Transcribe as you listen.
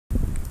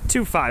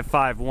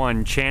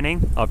2551 Channing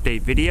update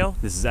video.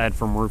 This is Ed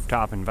from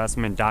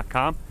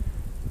rooftopinvestment.com,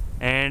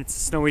 and it's a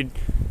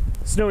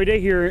snowy day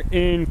here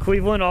in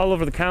Cleveland. All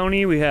over the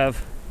county we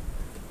have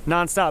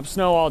non-stop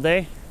snow all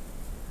day,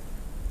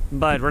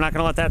 but we're not going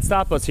to let that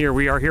stop us here.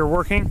 We are here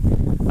working,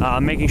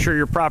 making sure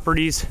your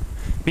property's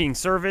being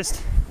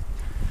serviced.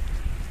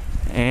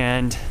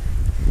 And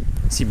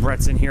see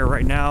Brett's in here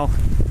right now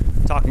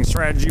talking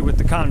strategy with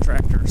the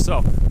contractor.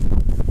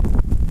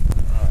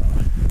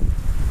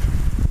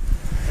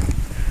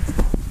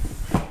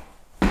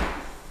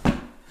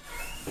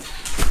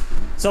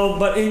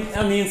 But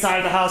on the inside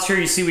of the house here,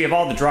 you see we have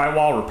all the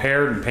drywall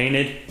repaired and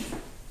painted.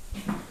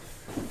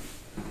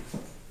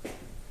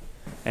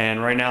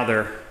 And right now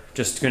they're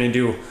just going to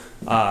do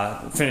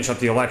finish up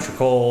the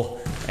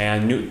electrical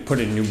and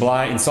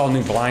install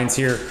new blinds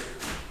here.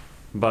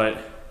 But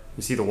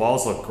you see the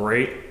walls look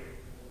great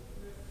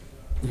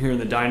here in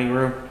the dining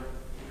room,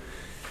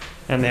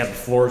 and they have the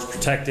floors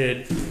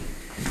protected.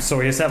 So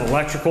we just have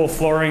electrical,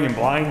 flooring, and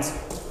blinds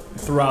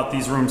throughout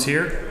these rooms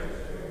here.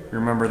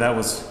 Remember, that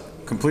was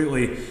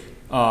completely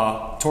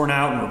torn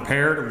out and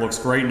repaired. It looks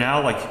great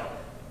now,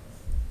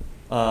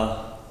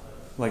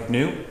 like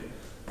new.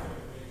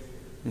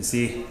 You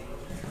see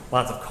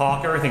lots of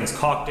caulk. Everything's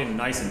caulked in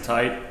nice and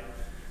tight.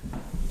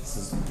 This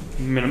is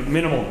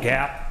minimal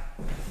gap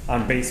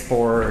on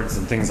baseboards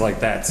and things like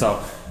that.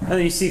 And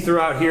then you see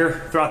throughout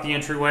the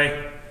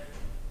entryway,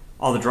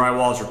 all the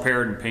drywall is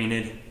repaired and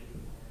painted. It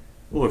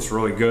looks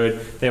really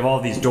good. They have all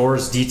these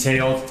doors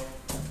detailed,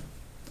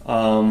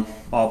 all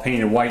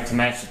painted white to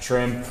match the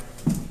trim.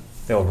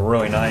 They look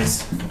really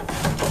nice.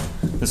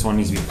 This one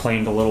needs to be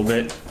planed a little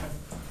bit.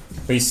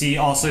 But you see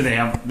also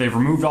they've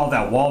removed all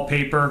that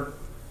wallpaper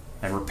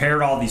and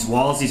repaired all these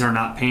walls. These are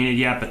not painted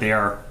yet, but they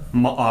are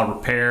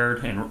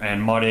repaired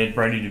and mudded,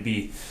 ready to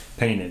be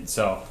painted.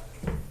 So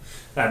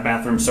that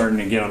bathroom's starting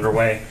to get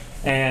underway.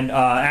 And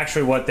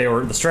actually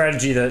the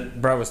strategy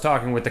that Brett was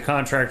talking with the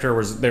contractor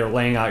was they were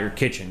laying out your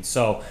kitchen.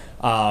 So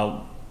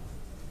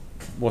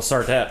we'll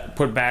start to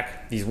put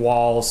back these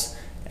walls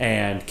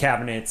and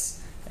cabinets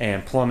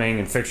and plumbing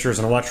and fixtures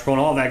and electrical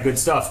and all that good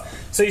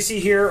stuff. So you see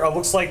here, it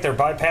looks like they're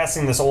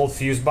bypassing this old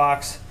fuse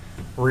box,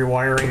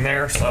 rewiring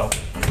there. So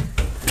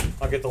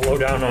I'll get the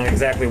lowdown on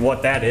exactly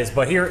what that is.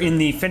 But here in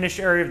the finished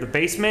area of the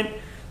basement,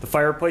 the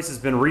fireplace has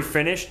been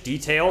refinished,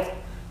 detailed.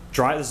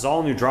 This is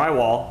all new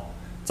drywall.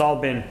 It's all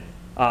been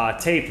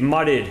taped,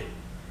 mudded,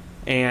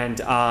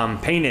 and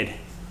painted.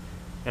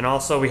 And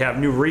also we have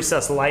new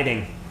recessed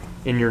lighting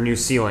in your new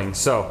ceiling.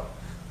 So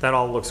that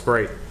all looks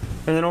great.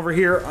 And then over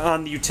here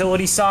on the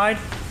utility side,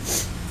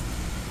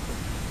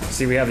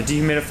 see we have a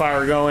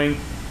dehumidifier going,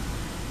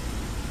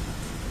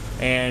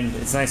 and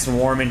it's nice and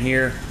warm in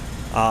here.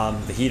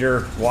 The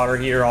heater, water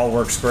heater, all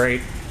works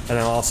great. And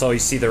then also you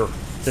see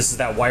this is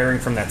that wiring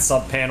from that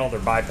sub panel.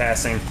 They're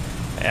bypassing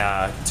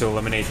to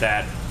eliminate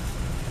that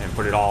and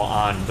put it all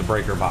on the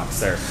breaker box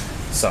there.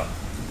 So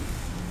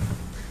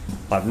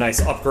we'll have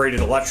nice upgraded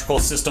electrical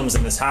systems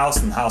in this house,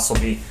 and the house will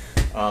be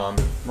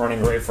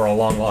running great for a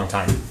long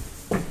time.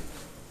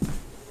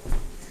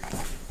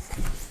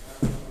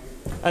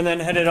 And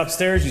then headed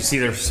upstairs, you see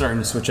they're starting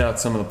to switch out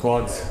some of the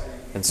plugs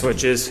and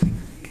switches.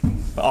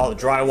 All the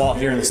drywall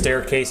here in the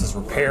staircase is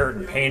repaired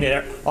and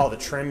painted. All the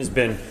trim has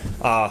been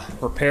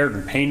repaired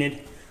and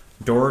painted.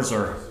 Doors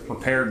are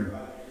repaired and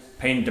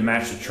painted to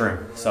match the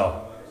trim.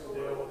 So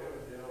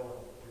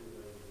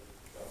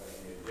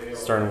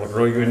it's starting to look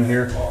really good in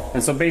here.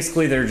 And so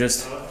basically they're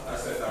just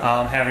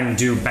having to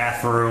do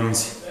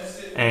bathrooms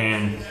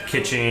and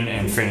kitchen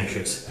and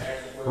finishes.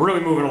 We're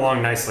really moving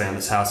along nicely on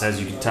this house,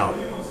 as you can tell.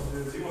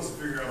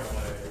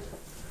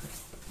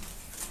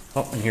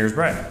 Oh, and here's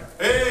Brett.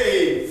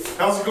 Hey,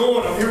 how's it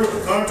going? I'm here with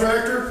the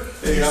contractor.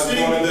 Hey, how's it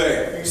going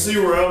today? You can see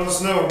we're out in the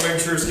snow. Make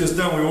sure it gets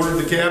done. We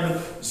ordered the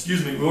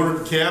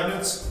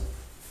cabinets,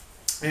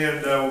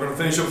 and we're going to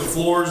finish up the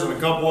floors and a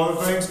couple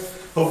other things.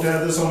 Hope to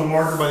have this on the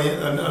market by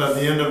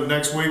the end of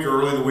next week or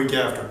early the week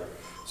after.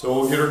 So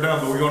we'll get her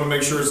done, but we want to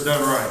make sure it's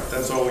done right.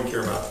 That's all we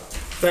care about.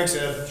 Thanks,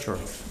 Ed. Sure.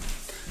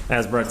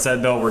 As Brett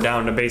said, though, we're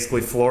down to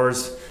basically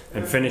floors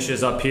and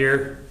finishes up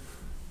here.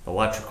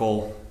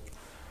 Electrical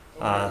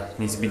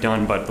needs to be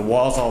done, but the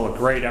walls all look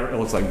great. It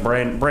looks like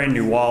brand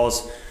new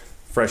walls,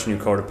 fresh new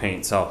coat of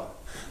paint. So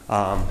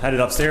headed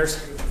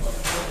upstairs.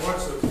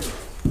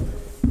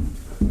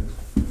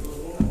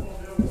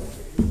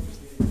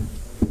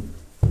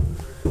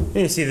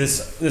 And you see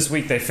this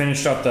week they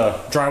finished up the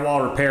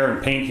drywall repair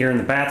and paint here in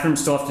the bathroom.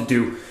 Still have to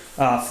do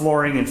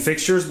flooring and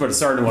fixtures, but it's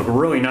starting to look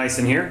really nice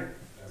in here.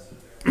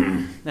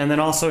 And then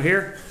also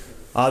here,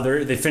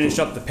 they finished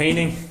up the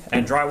painting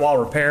and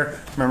drywall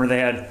repair. Remember, they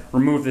had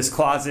removed this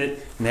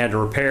closet and they had to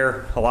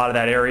repair a lot of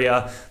that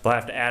area. They'll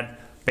have to add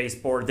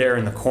baseboard there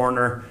in the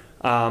corner.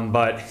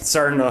 But it's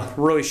starting to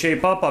really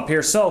shape up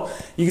here. So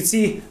you can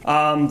see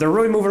they're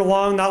really moving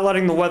along, not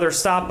letting the weather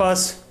stop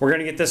us. We're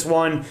gonna get this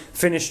one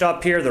finished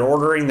up here. They're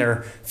ordering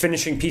their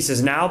finishing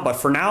pieces now. But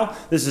for now,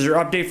 this is your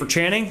update for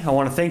Channing. I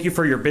wanna thank you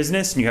for your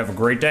business and you have a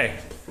great day.